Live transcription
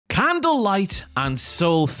Candlelight and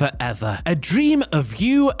Soul Forever. A dream of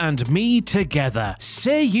you and me together.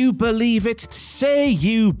 Say you believe it. Say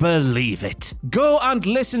you believe it. Go and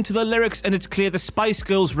listen to the lyrics and it's clear the Spice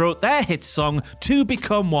Girls wrote their hit song To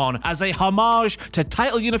Become One as a homage to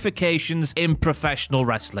title unifications in professional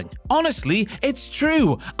wrestling. Honestly, it's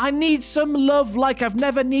true. I need some love like I've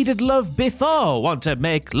never needed love before. Want to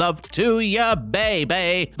make love to ya,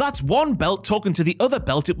 baby. That's one belt talking to the other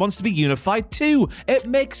belt it wants to be unified to. It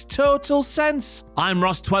makes total sense. I'm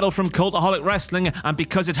Ross Tweddle from Cultaholic Wrestling, and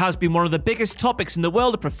because it has been one of the biggest topics in the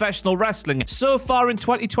world of professional wrestling so far in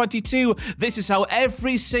 2022, this is how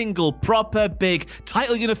every single proper big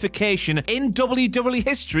title unification in WWE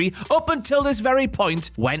history up until this very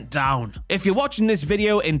point went down. If you're watching this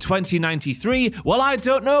video in 2093, well, I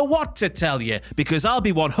don't know what to tell you, because I'll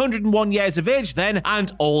be 101 years of age then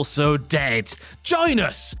and also dead. Join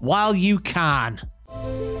us while you can.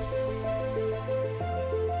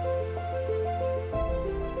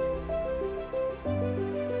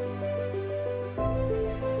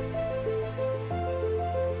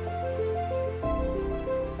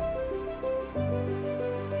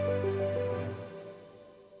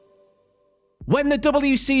 When the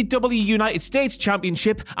WCW United States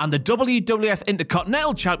Championship and the WWF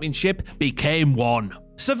Intercontinental Championship became one.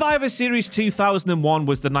 Survivor Series 2001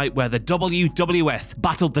 was the night where the WWF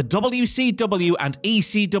battled the WCW and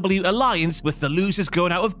ECW alliance, with the losers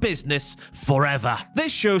going out of business forever.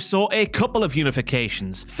 This show saw a couple of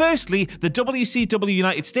unifications. Firstly, the WCW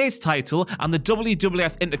United States title and the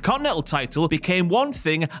WWF Intercontinental title became one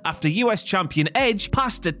thing after US champion Edge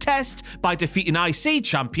passed a test by defeating IC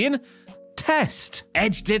champion Test.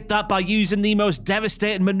 Edge did that by using the most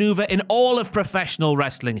devastating maneuver in all of professional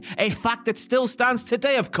wrestling, a fact that still stands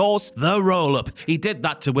today, of course, the roll-up. He did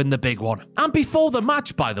that to win the big one. And before the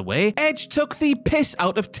match, by the way, Edge took the piss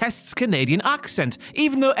out of Test's Canadian accent,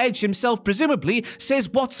 even though Edge himself presumably says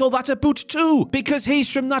what's all that about too, because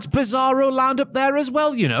he's from that bizarro land up there as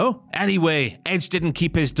well, you know. Anyway, Edge didn't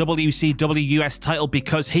keep his WCW US title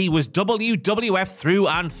because he was WWF through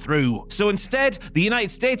and through. So instead, the United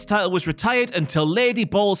States title was retired until Lady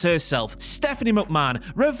Balls herself, Stephanie McMahon,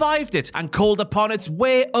 revived it and called upon its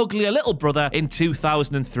way uglier little brother in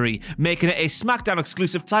 2003, making it a SmackDown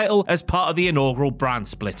exclusive title as part of the inaugural brand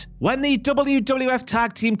split. When the WWF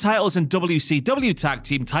Tag Team titles and WCW Tag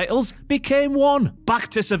Team titles became one. Back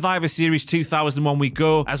to Survivor Series 2001 we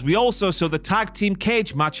go, as we also saw the Tag Team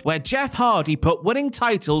cage match where Jeff Hardy put winning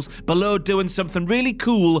titles below doing something really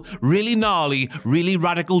cool, really gnarly, really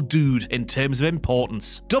radical dude in terms of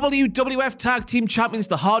importance. WWF Tag Team Champions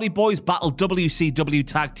the Hardy Boys battled WCW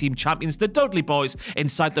Tag Team Champions the Dudley Boys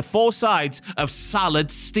inside the four sides of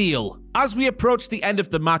Solid Steel. As we approached the end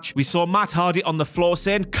of the match, we saw Matt Hardy on the floor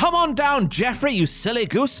saying, "Come on down, Jeffrey, you silly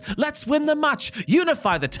goose. Let's win the match,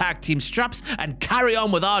 unify the tag team straps, and carry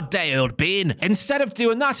on with our day, old bean." Instead of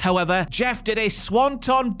doing that, however, Jeff did a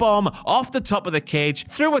swanton bomb off the top of the cage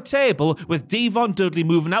through a table, with Devon Dudley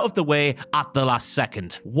moving out of the way at the last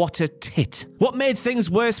second. What a tit. What made things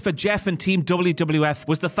worse for Jeff and Team WWF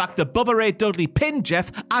was the fact that Bubba Ray Dudley pinned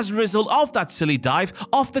Jeff as a result of that silly dive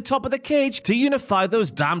off the top of the cage to unify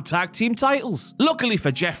those damn tag team titles. Luckily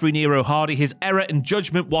for Jeffrey Nero Hardy, his error in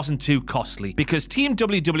judgment wasn't too costly, because Team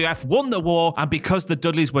WWF won the war, and because the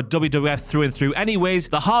Dudleys were WWF through and through anyways,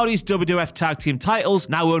 the Hardys' WWF Tag Team titles,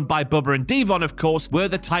 now owned by Bubba and Devon of course, were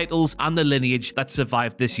the titles and the lineage that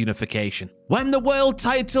survived this unification. When the world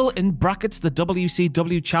title, in brackets the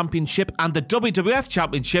WCW Championship, and the WWF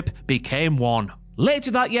Championship became one.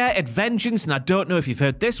 Later that year at Vengeance, and I don't know if you've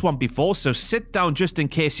heard this one before, so sit down just in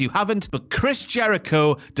case you haven't, but Chris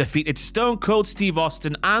Jericho defeated Stone Cold Steve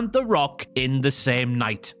Austin and The Rock in the same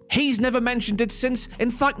night. He's never mentioned it since.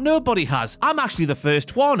 In fact, nobody has. I'm actually the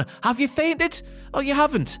first one. Have you fainted? Oh, you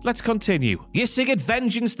haven't. Let's continue. You see, at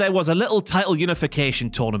Vengeance, there was a little title unification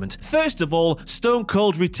tournament. First of all, Stone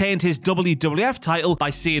Cold retained his WWF title by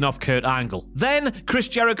seeing off Kurt Angle. Then, Chris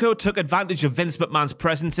Jericho took advantage of Vince McMahon's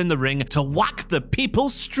presence in the ring to whack the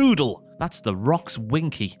people's strudel. That's The Rock's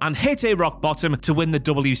winky, and hit a rock bottom to win the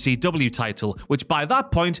WCW title, which by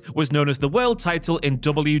that point was known as the world title in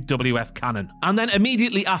WWF canon. And then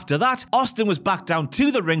immediately after that, Austin was back down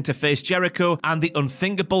to the ring to face Jericho, and the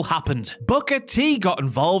unthinkable happened. Booker T got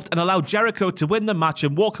involved and allowed Jericho to win the match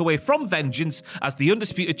and walk away from Vengeance as the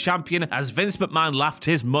undisputed champion, as Vince McMahon laughed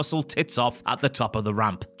his muscle tits off at the top of the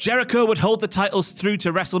ramp. Jericho would hold the titles through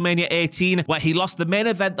to WrestleMania 18, where he lost the main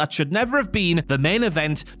event that should never have been the main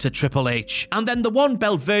event to Triple H. And then the one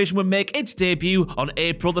belt version would make its debut on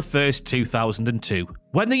April the 1st, 2002.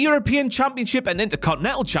 when the European Championship and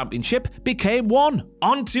Intercontinental Championship became one.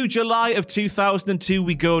 On to July of 2002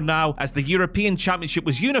 we go now, as the European Championship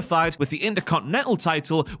was unified with the Intercontinental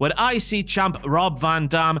title when IC champ Rob Van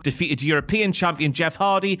Dam defeated European champion Jeff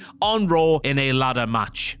Hardy on Raw in a ladder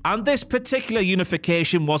match. And this particular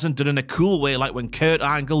unification wasn't done in a cool way like when Kurt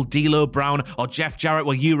Angle, D'Lo Brown or Jeff Jarrett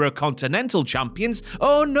were Eurocontinental champions.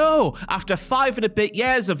 Oh no, after 5 and a bit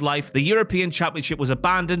years of life, the European Championship was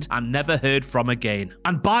abandoned and never heard from again.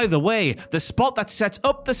 And by the way, the spot that sets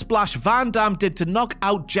up the splash Van Dam did to knock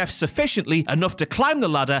out Jeff sufficiently enough to climb the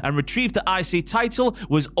ladder and retrieve the IC title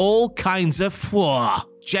was all kinds of fwah.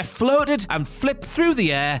 Jeff floated and flipped through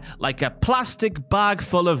the air like a plastic bag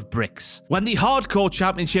full of bricks when the Hardcore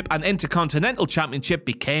Championship and Intercontinental Championship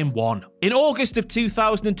became one. In August of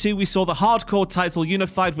 2002, we saw the Hardcore title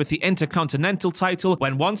unified with the Intercontinental title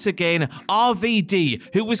when once again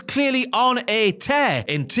RVD, who was clearly on a tear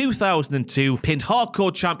in 2002, pinned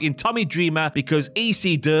Hardcore champion Tommy Dreamer because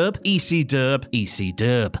EC-Dub.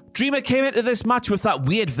 Dreamer came into this match with that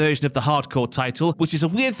weird version of the Hardcore title, which is a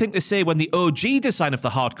weird thing to say when the OG design of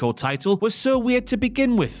the Hardcore title was so weird to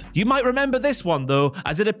begin with. You might remember this one though,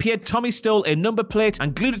 as it appeared Tommy stole a number plate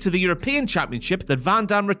and glued it to the European Championship that Van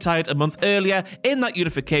Dam retired a month earlier in that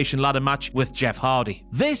unification ladder match with Jeff Hardy.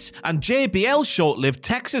 This and JBL's short-lived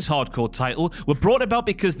Texas Hardcore title were brought about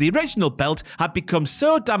because the original belt had become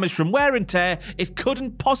so damaged from wear and tear it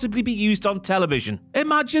couldn't possibly be used on television.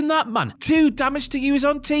 Imagine that, man. Too damaged to use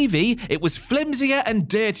on TV, it was flimsier and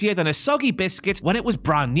dirtier than a soggy biscuit when it was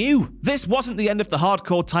brand new. This wasn't the end of the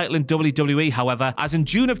Hardcore title in WWE, however, as in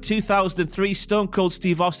June of 2003, Stone Cold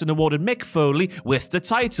Steve Austin awarded Mick Foley with the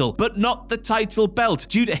title, but not the title belt,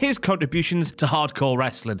 due to his contributions to hardcore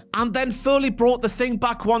wrestling. And then Foley brought the thing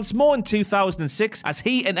back once more in 2006, as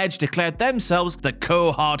he and Edge declared themselves the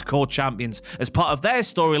co-hardcore champions, as part of their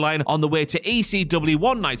storyline on the way to ECW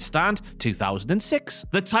One Night Stand 2006.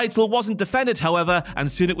 The title wasn't defended, however,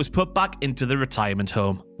 and soon it was put back into the retirement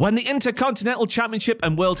home. When the Intercontinental Championship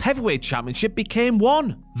and World Heavyweight Championship became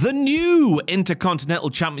one. The new Intercontinental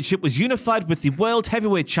Championship was unified with the World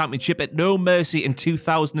Heavyweight Championship at No Mercy in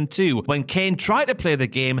 2002, when Kane tried to play the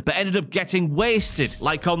game but ended up getting wasted,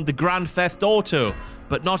 like on the Grand Theft Auto.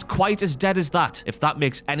 But not quite as dead as that, if that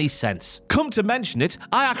makes any sense. Come to mention it,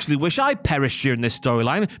 I actually wish I perished during this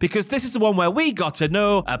storyline, because this is the one where we got to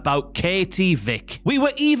know about Katie Vick. We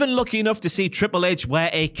were even lucky enough to see Triple H wear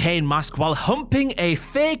a Kane mask while humping a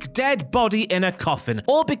fake dead body in a coffin,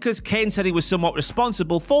 all because Kane said he was somewhat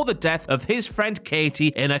responsible for the death of his friend Katie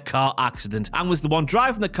in a car accident, and was the one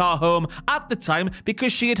driving the car home at the time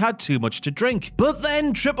because she had had too much to drink. But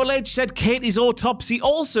then Triple H said Katie's autopsy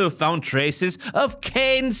also found traces of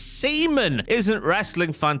Kane's semen. Isn't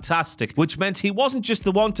wrestling fantastic? Which meant he wasn't just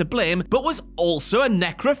the one to blame, but was also a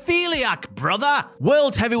necrophiliac, brother.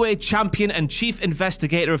 World Heavyweight Champion and Chief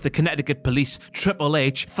Investigator of the Connecticut Police, Triple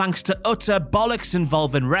H, thanks to utter bollocks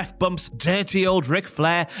involving ref bumps, dirty old Ric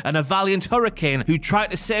Flair, and a valiant Hurricane who tried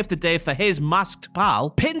to save the day for his masked pal,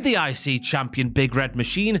 pinned the IC champion Big Red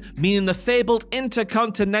Machine, meaning the fabled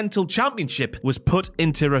Intercontinental Championship was put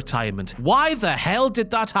into retirement. Why the hell did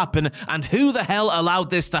that happen, and who the hell allowed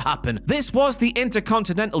this to happen? This was the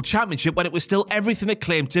Intercontinental Championship when it was still everything it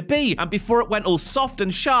claimed to be, and before it went all soft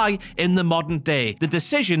and shy in the modern day. The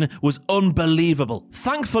decision was unbelievable.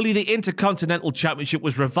 Thankfully, the Intercontinental Championship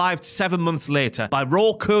was revived 7 months later by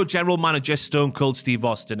Raw co-general manager Stone Cold Steve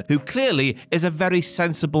Austin, who clearly is a very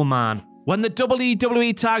sensible man. When the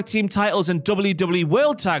WWE Tag Team titles and WWE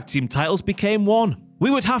World Tag Team titles became one. We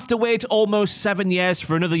would have to wait almost 7 years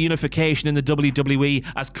for another unification in the WWE,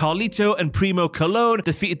 as Carlito and Primo Colón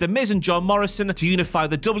defeated The Miz and John Morrison to unify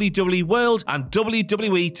the WWE World and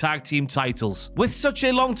WWE Tag Team titles. With such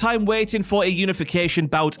a long time waiting for a unification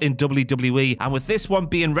bout in WWE, and with this one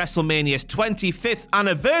being WrestleMania's 25th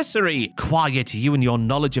anniversary, quiet you and your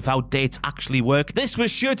knowledge of how dates actually work, this was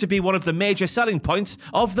sure to be one of the major selling points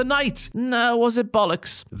of the night. No, was it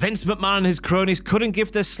bollocks? Vince McMahon and his cronies couldn't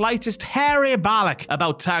give the slightest hairy ballock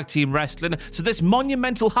about tag team wrestling, so this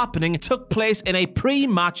monumental happening took place in a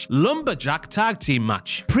pre-match lumberjack tag team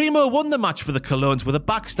match. Primo won the match for the Colóns with a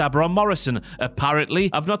backstabber on Morrison. Apparently,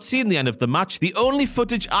 I've not seen the end of the match. The only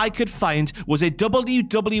footage I could find was a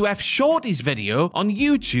WWF Shorties video on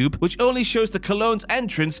YouTube, which only shows the Colóns'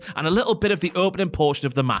 entrance and a little bit of the opening portion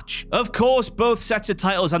of the match. Of course, both sets of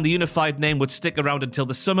titles and the unified name would stick around until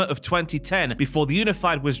the summer of 2010, before the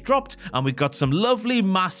unified was dropped and we got some lovely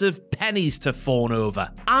massive pennies to fawn over.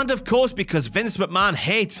 And of course, because Vince McMahon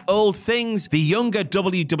hates old things, the younger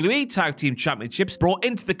WWE Tag Team Championships brought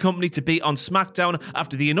into the company to be on SmackDown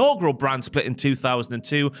after the inaugural brand split in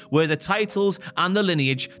 2002 were the titles and the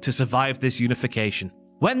lineage to survive this unification.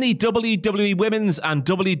 when the WWE Women's and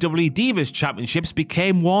WWE Divas Championships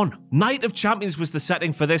became one. Night of Champions was the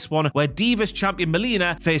setting for this one, where Divas champion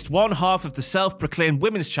Melina faced one half of the self-proclaimed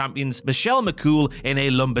Women's Champions, Michelle McCool, in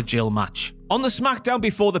a Lumberjill match. On the SmackDown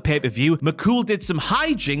before the pay-per-view, McCool did some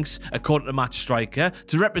hijinks, according to Match Striker,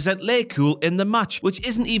 to represent Laycool in the match, which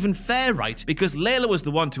isn't even fair, right? Because Layla was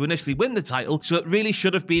the one to initially win the title, so it really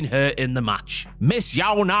should have been her in the match. Miss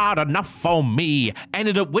You're Not Enough For Me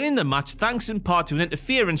ended up winning the match thanks in part to an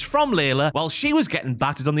interference from Layla while she was getting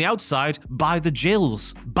battered on the outside by the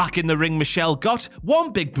Jills. Back in the ring, Michelle got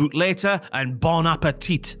one big boot later and bon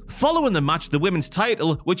appetit. Following the match, the women's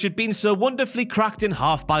title, which had been so wonderfully cracked in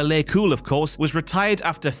half by Laycool, of course, was retired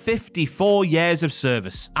after 54 years of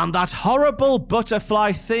service. And that horrible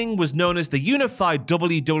butterfly thing was known as the Unified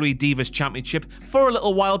WWE Divas Championship for a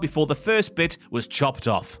little while before the first bit was chopped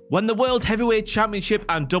off, when the World Heavyweight Championship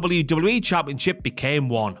and WWE Championship became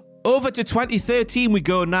one. Over to 2013 we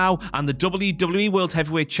go now, and the WWE World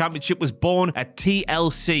Heavyweight Championship was born at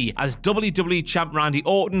TLC as WWE Champ Randy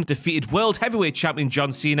Orton defeated World Heavyweight Champion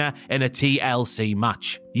John Cena in a TLC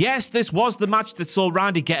match. Yes, this was the match that saw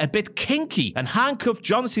Randy get a bit kinky and handcuff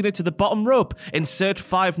John Cena to the bottom rope. Insert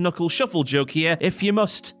 5-knuckle shuffle joke here if you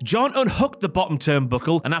must. John unhooked the bottom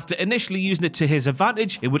turnbuckle, and after initially using it to his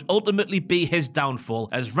advantage, it would ultimately be his downfall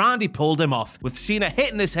as Randy pulled him off, with Cena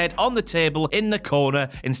hitting his head on the table in the corner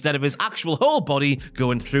instead of his actual whole body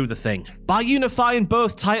going through the thing. By unifying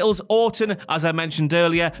both titles, Orton, as I mentioned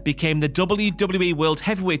earlier, became the WWE World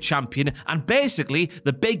Heavyweight Champion, and basically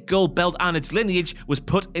the big gold belt and its lineage was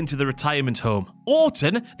put into the retirement home.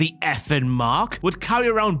 Orton, the effing mark, would carry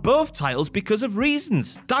around both titles because of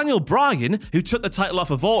reasons. Daniel Bryan, who took the title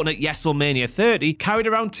off of Orton at WrestleMania 30, carried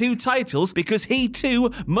around 2 titles because he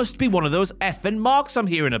too must be one of those effing marks I'm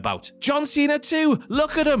hearing about. John Cena too,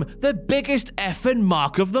 look at him, the biggest effing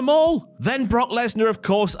mark of them all. Then Brock Lesnar, of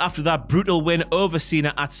course, after that brutal win over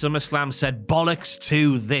Cena at SummerSlam, said bollocks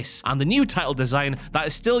to this, and the new title design that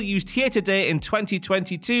is still used here today in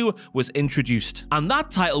 2022 was introduced. And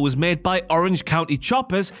that title was made by Orange County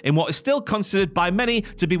Choppers in what is still considered by many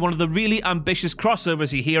to be one of the really ambitious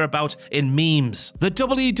crossovers you hear about in memes. The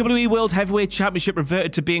WWE World Heavyweight Championship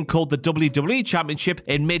reverted to being called the WWE Championship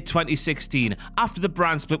in mid-2016 after the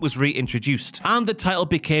brand split was reintroduced, and the title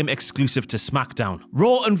became exclusive to SmackDown.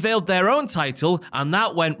 Raw unveiled their own title, and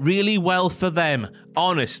that went really well for them.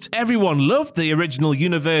 Honest, everyone loved the original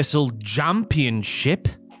Universal Championship.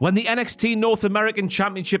 When the NXT North American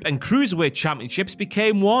Championship and Cruiserweight Championships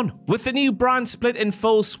became one. With the new brand split in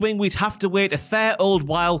full swing, we'd have to wait a fair old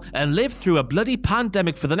while and live through a bloody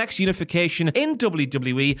pandemic for the next unification in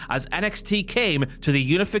WWE as NXT came to the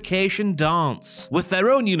unification dance. With their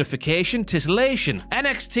own unification titillation,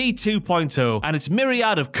 NXT 2.0 and its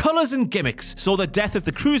myriad of colours and gimmicks saw the death of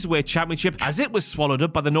the Cruiserweight Championship as it was swallowed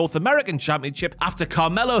up by the North American Championship after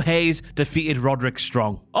Carmelo Hayes defeated Roderick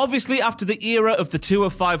Strong. Obviously, after the era of the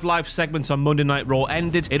 205 live segments on Monday Night Raw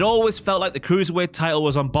ended, it always felt like the Cruiserweight title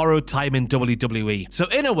was on borrowed time in WWE. So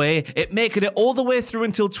in a way, it making it all the way through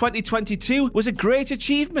until 2022 was a great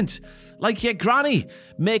achievement. Like your granny,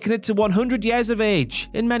 making it to 100 years of age,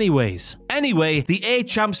 in many ways. Anyway, the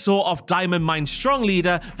A-Champ saw off Diamond Mine's strong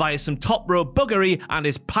leader via some top rope buggery and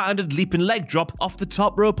his patented leaping leg drop off the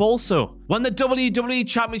top rope also. When the WWE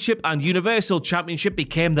Championship and Universal Championship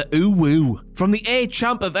became the ooh-woo. From the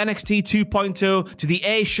A-Champ of NXT 2.0 to the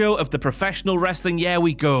A-Show of the professional wrestling, here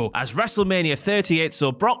we go, as WrestleMania 38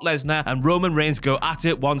 saw Brock Lesnar and Roman Reigns go at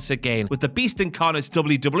it once again, with the Beast Incarnate's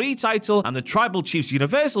WWE title and the Tribal Chiefs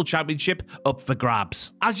Universal Championship up for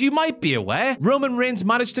grabs. As you might be aware, Roman Reigns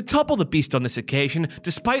managed to topple the Beast on this occasion,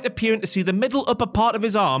 despite appearing to see the middle upper part of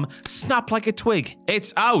his arm snap like a twig.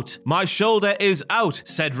 "It's out. My shoulder is out,"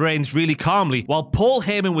 said Reigns really calmly, while Paul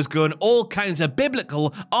Heyman was going all kinds of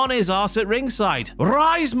biblical on his arse at ringside.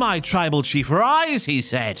 "Rise, my tribal chief, rise," he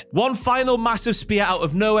said. One final massive spear out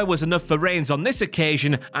of nowhere was enough for Reigns on this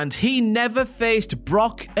occasion, and he never faced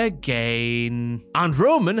Brock again. And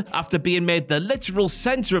Roman, after being made the literal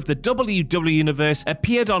center of the WWE Universe,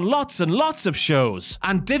 appeared on lots and lots of shows,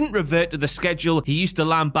 and didn't revert to the schedule he used to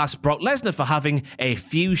lambast Brock Lesnar for having a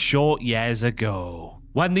few short years ago.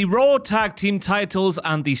 When the Raw Tag Team titles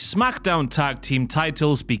and the SmackDown Tag Team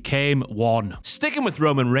titles became one. Sticking with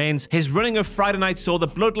Roman Reigns, his running of Friday night saw the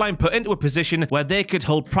Bloodline put into a position where they could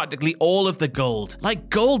hold practically all of the gold, like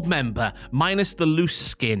Goldmember, minus the loose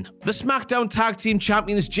skin. The SmackDown Tag Team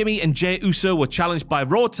Champions Jimmy and Jey Uso were challenged by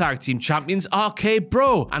Raw Tag Team Champions RK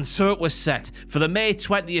Bro, and so it was set for the May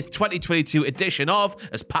 20th, 2022 edition of,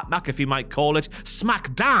 as Pat McAfee might call it,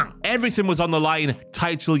 SmackDown. Everything was on the line,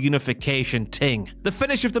 title unification ting. The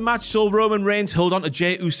finish of the match saw Roman Reigns hold on to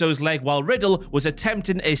Jey Uso's leg while Riddle was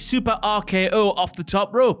attempting a super RKO off the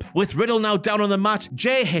top rope. With Riddle now down on the mat,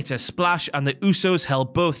 Jey hit a splash and the Usos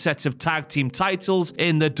held both sets of tag team titles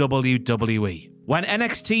in the WWE. When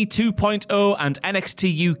NXT 2.0 and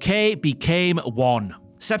NXT UK became one.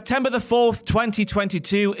 September the 4th,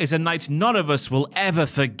 2022 is a night none of us will ever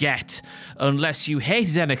forget, unless you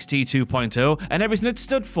hated NXT 2.0 and everything it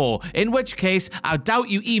stood for, in which case I doubt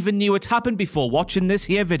you even knew it happened before watching this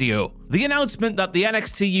here video. The announcement that the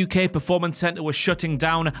NXT UK Performance Center was shutting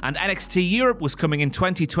down and NXT Europe was coming in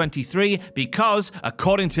 2023 because,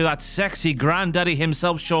 according to that sexy granddaddy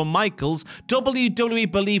himself Shawn Michaels,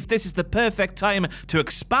 WWE believed this is the perfect time to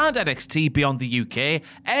expand NXT beyond the UK.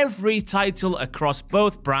 Every title across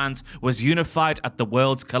both brands was unified at the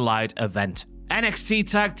Worlds Collide event. NXT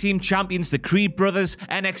Tag Team Champions the Creed Brothers,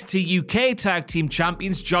 NXT UK Tag Team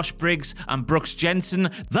Champions Josh Briggs and Brooks Jensen,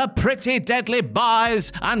 the Pretty Deadly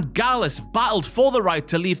Boys, and Gallus battled for the right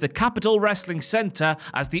to leave the Capitol Wrestling Center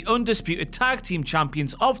as the undisputed Tag Team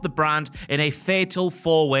Champions of the brand in a fatal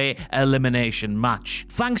four-way elimination match.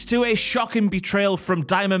 Thanks to a shocking betrayal from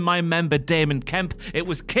Diamond Mine member Damon Kemp, it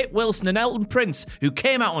was Kit Wilson and Elton Prince who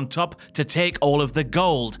came out on top to take all of the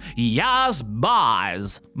gold. Yas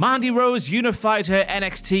boys! Mandy Rose unified her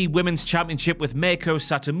NXT Women's Championship with Meiko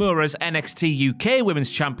Satomura's NXT UK Women's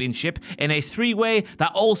Championship in a three-way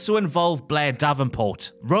that also involved Blair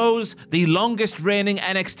Davenport. Rose, the longest reigning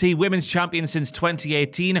NXT Women's Champion since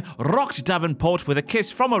 2018, rocked Davenport with a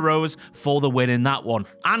kiss from a rose for the win in that one.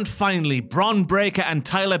 And finally, Bron Breakker and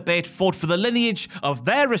Tyler Bate fought for the lineage of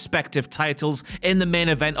their respective titles in the main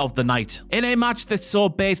event of the night. In a match that saw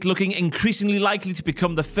Bate looking increasingly likely to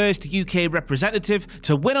become the first UK representative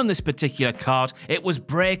to win on this particular card, it was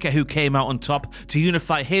Breakker who came out on top to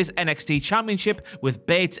unify his NXT Championship with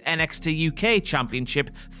Bate's NXT UK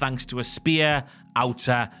Championship thanks to a spear out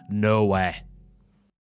of nowhere.